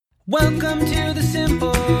Welcome to the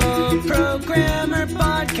Simple Programmer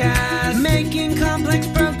Podcast, making complex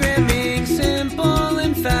programming simple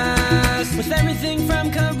and fast, with everything from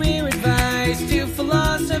career advice to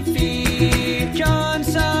philosophy. John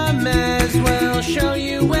Summers will show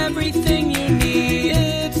you everything you need.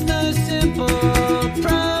 It's the Simple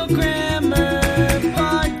Programmer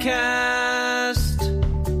Podcast.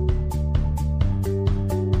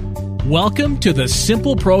 Welcome to the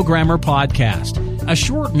Simple Programmer Podcast, a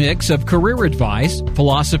short mix of career advice,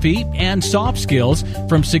 philosophy, and soft skills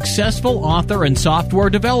from successful author and software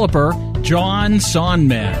developer John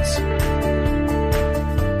Sonmez.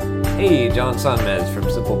 Hey, John Sonmez from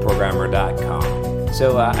SimpleProgrammer.com.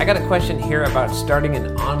 So I got a question here about starting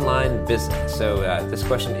an online business. So this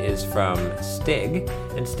question is from Stig,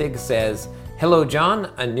 and Stig says, "Hello,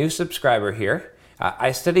 John, a new subscriber here.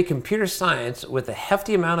 I study computer science with a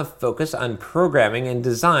hefty amount of focus on programming and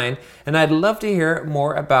design, and I'd love to hear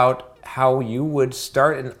more about how you would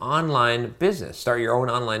start an online business, start your own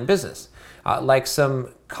online business, like some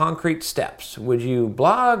concrete steps. Would you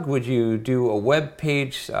blog? Would you do a web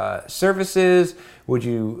page services? Would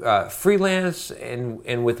you freelance,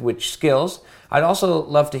 and with which skills? I'd also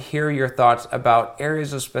love to hear your thoughts about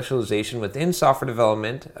areas of specialization within software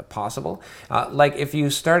development, possible. Like if you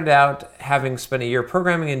started out having spent a year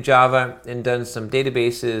programming in Java and done some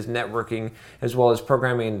databases, networking, as well as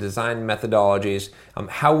programming and design methodologies,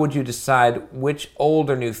 how would you decide which old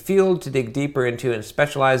or new field to dig deeper into and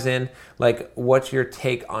specialize in? Like, what's your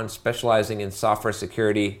take on specializing in software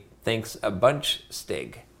security? Thanks a bunch,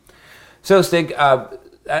 Stig." So Stig,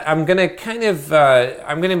 I'm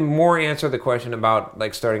gonna more answer the question about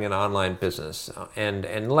like starting an online business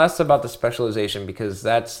and less about the specialization, because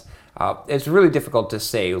that's it's really difficult to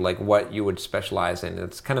say like what you would specialize in.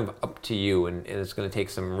 It's kind of up to you, and it's going to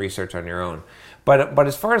take some research on your own. But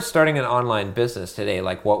as far as starting an online business today,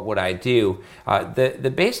 like what would I do?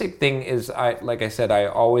 The basic thing is, like I said, I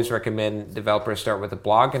always recommend developers start with a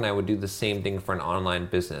blog, and I would do the same thing for an online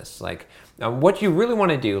business. Like what you really want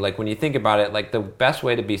to do, like when you think about it, like the best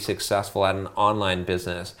way to be successful at an online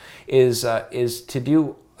business is to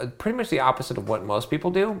do pretty much the opposite of what most people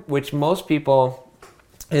do, which most people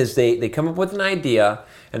is they come up with an idea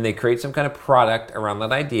and they create some kind of product around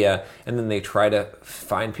that idea, and then they try to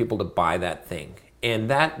find people to buy that thing. And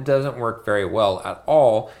that doesn't work very well at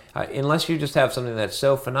all, unless you just have something that's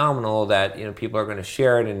so phenomenal that people are going to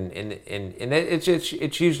share it, and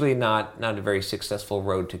it's usually not a very successful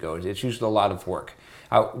road to go. It's usually a lot of work.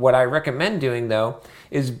 What I recommend doing, though,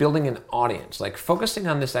 is building an audience, like focusing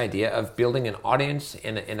on this idea of building an audience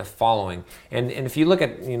and a following. And if you look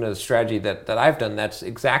at the strategy that I've done, that's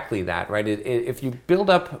exactly that, right? If you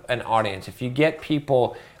build up an audience, if you get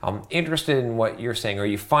people interested in what you're saying, or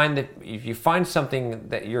you find that if you find something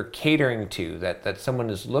that you're catering to, that someone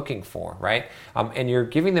is looking for, right? And you're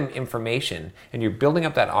giving them information and you're building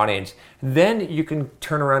up that audience, then you can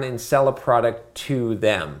turn around and sell a product to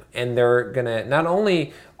them. And they're gonna, not only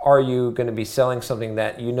are you going to be selling something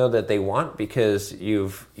that you know that they want because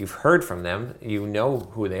you've heard from them, you know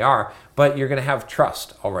who they are, but you're going to have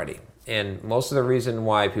trust already. And most of the reason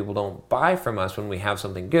why people don't buy from us when we have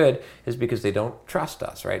something good is because they don't trust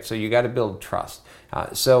us, right? So you got to build trust.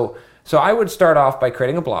 So I would start off by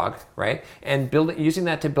creating a blog, right? And using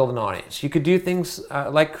that to build an audience. You could do things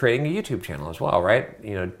like creating a YouTube channel as well, right?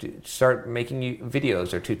 Start making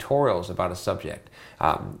videos or tutorials about a subject.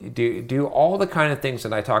 Do all the kind of things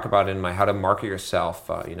that I talk about in my How to Market Yourself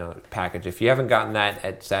package. If you haven't gotten that,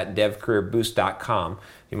 it's at devcareerboost.com.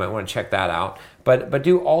 You might want to check that out. But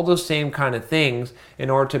do all those same kind of things in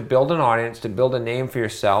order to build an audience, to build a name for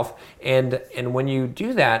yourself. And when you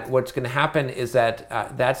do that, what's going to happen is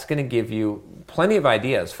that that's going to give you plenty of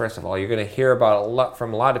ideas. First of all, you're going to hear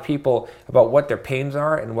from a lot of people about what their pains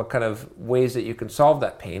are and what kind of ways that you can solve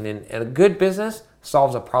that pain. And a good business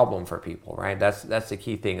solves a problem for people, right? That's the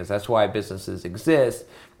key thing. That's why businesses exist.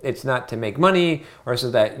 It's not to make money or so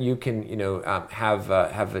that you can,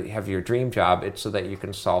 have your dream job. It's so that you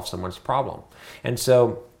can solve someone's problem. And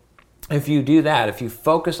so if you do that, if you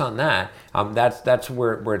focus on that, that's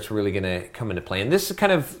where it's really going to come into play. And this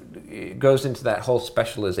kind of goes into that whole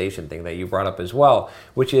specialization thing that you brought up as well,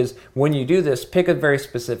 which is when you do this, pick a very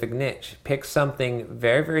specific niche. Pick something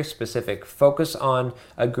very, very specific. Focus on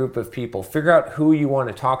a group of people. Figure out who you want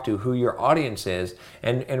to talk to, who your audience is,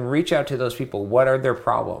 and reach out to those people. What are their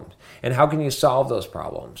problems? And how can you solve those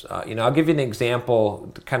problems? I'll give you an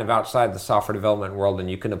example kind of outside the software development world,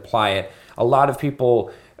 and you can apply it. A lot of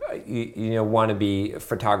people want to be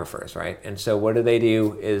photographers, right? And so what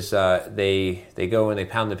do? Is they go and they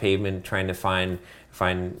pound the pavement trying to find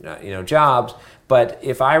jobs, But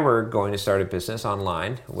if I were going to start a business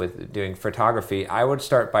online with doing photography, I would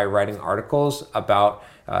start by writing articles about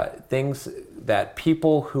things that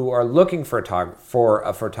people who are looking for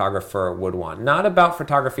a photographer would want. Not about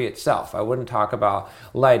photography itself. I wouldn't talk about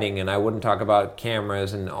lighting, and I wouldn't talk about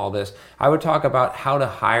cameras and all this. I would talk about how to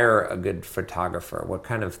hire a good photographer, what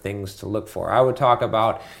kind of things to look for. I would talk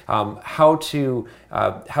about how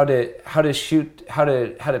to shoot, how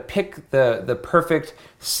to pick the perfect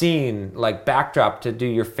scene, like backdrop, to do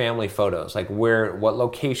your family photos, like what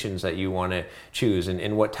locations that you want to choose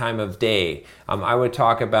and what time of day. I would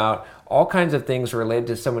talk about all kinds of things related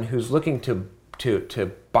to someone who's looking to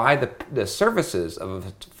buy the services of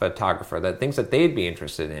a photographer, that things that they'd be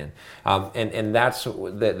interested in, and that's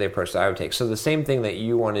the approach that I would take. So the same thing that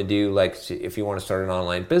you want to do, like if you want to start an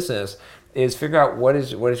online business, is figure out what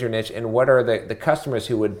is your niche and what are the customers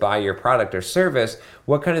who would buy your product or service.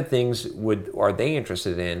 What kind of things are they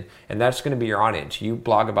interested in, and that's going to be your audience. You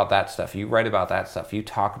blog about that stuff, you write about that stuff, you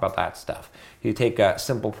talk about that stuff. You take a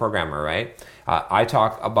Simple Programmer, right? I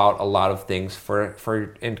talk about a lot of things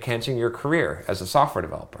for enhancing your career as a software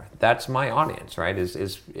developer. That's my audience, right?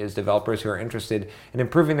 Is developers who are interested in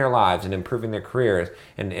improving their lives and improving their careers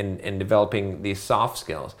and developing these soft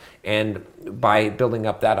skills. And by building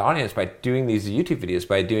up that audience, by doing these YouTube videos,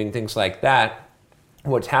 by doing things like that,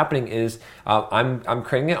 what's happening is I'm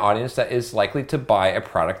creating an audience that is likely to buy a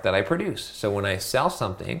product that I produce. So when I sell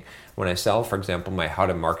something, for example, my How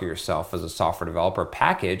to Market Yourself as a Software Developer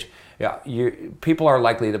package, people are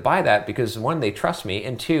likely to buy that because, one, they trust me,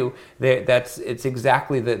 and two, it's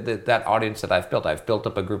exactly that audience that I've built. I've built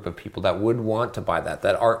up a group of people that would want to buy that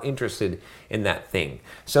are interested in that thing.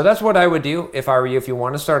 So that's what I would do if I were you. If you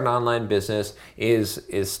want to start an online business, is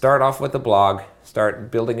start off with a blog, start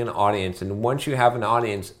building an audience, and once you have an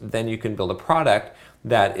audience, then you can build a product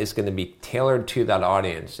that is going to be tailored to that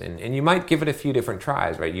audience. And you might give it a few different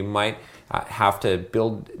tries, right? You might have to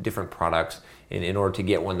build different products in order to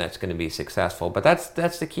get one that's going to be successful. But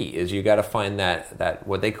that's the key, is you got to find that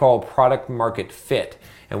what they call product market fit.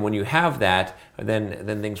 And when you have that,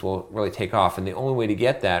 then things will really take off. And the only way to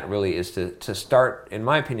get that really is to start, in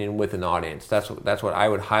my opinion, with an audience. That's what I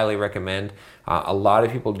would highly recommend. A lot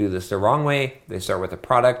of people do this the wrong way. They start with a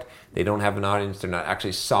product. They don't have an audience. They're not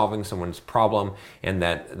actually solving someone's problem, and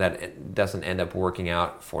that doesn't end up working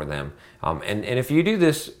out for them. And if you do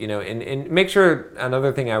this, and make sure,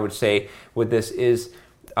 another thing I would say with this is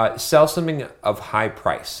sell something of high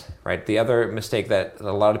price, right? The other mistake that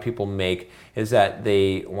a lot of people make is that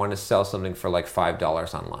they want to sell something for like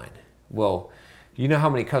 $5 online. Well, you know how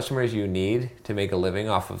many customers you need to make a living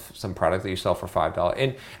off of some product that you sell for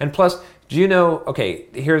 $5? And plus, do you know, okay,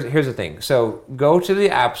 here's the thing. So go to the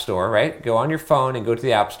App Store, right? Go on your phone and go to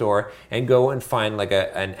the App Store and go and find like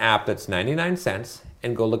an app that's 99 cents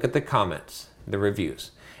and go look at the comments, the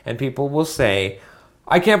reviews. And people will say,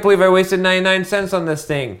 I can't believe I wasted 99 cents on this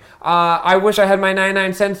thing. I wish I had my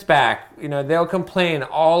 99 cents back. They'll complain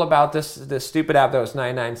all about this stupid app that was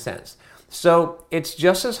 99 cents. So it's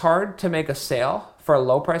just as hard to make a sale for a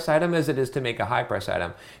low price item as it is to make a high price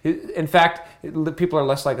item. In fact, people are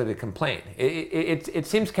less likely to complain. It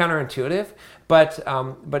seems counterintuitive, but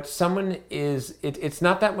it's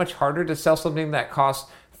not that much harder to sell something that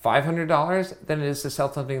costs $500 than it is to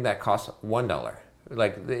sell something that costs $1.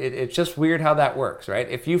 Like, it's just weird how that works, right?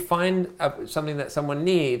 If you find something that someone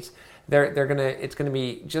needs, it's gonna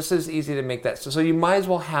be just as easy to make that. So you might as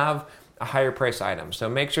well have a higher price item. So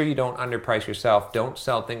make sure you don't underprice yourself. Don't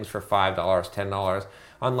sell things for $5, $10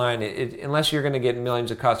 online. Unless you're going to get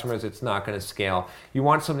millions of customers, it's not going to scale. You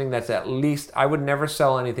want something that's at least, I would never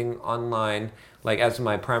sell anything online, like as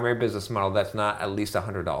my primary business model, that's not at least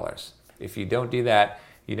 $100. If you don't do that,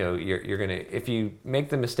 you're gonna, if you make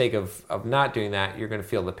the mistake of not doing that, you're gonna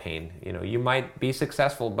feel the pain. You might be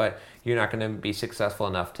successful, but you're not gonna be successful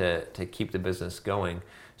enough to keep the business going.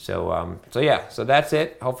 So that's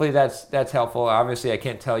it. Hopefully that's helpful. Obviously, I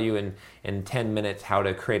can't tell you in 10 minutes how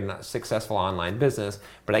to create a successful online business,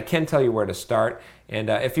 but I can tell you where to start. And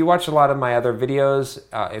if you watch a lot of my other videos,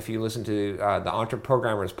 if you listen to the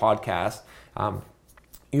Entreprogrammers podcast,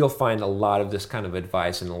 you'll find a lot of this kind of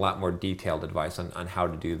advice and a lot more detailed advice on how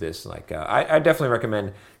to do this. Like I definitely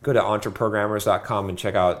recommend go to entreprogrammers.com and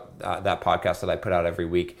check out that podcast that I put out every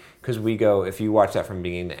week, because if you watch that from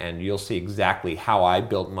beginning to end, you'll see exactly how I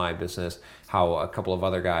built my business, how a couple of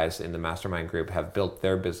other guys in the mastermind group have built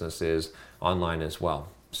their businesses online as well.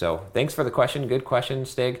 So thanks for the question. Good question,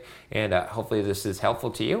 Stig. And hopefully this is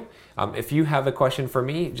helpful to you. If you have a question for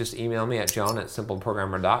me, just email me at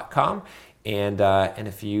john@simpleprogrammer.com. And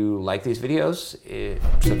if you like these videos,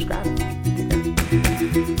 subscribe.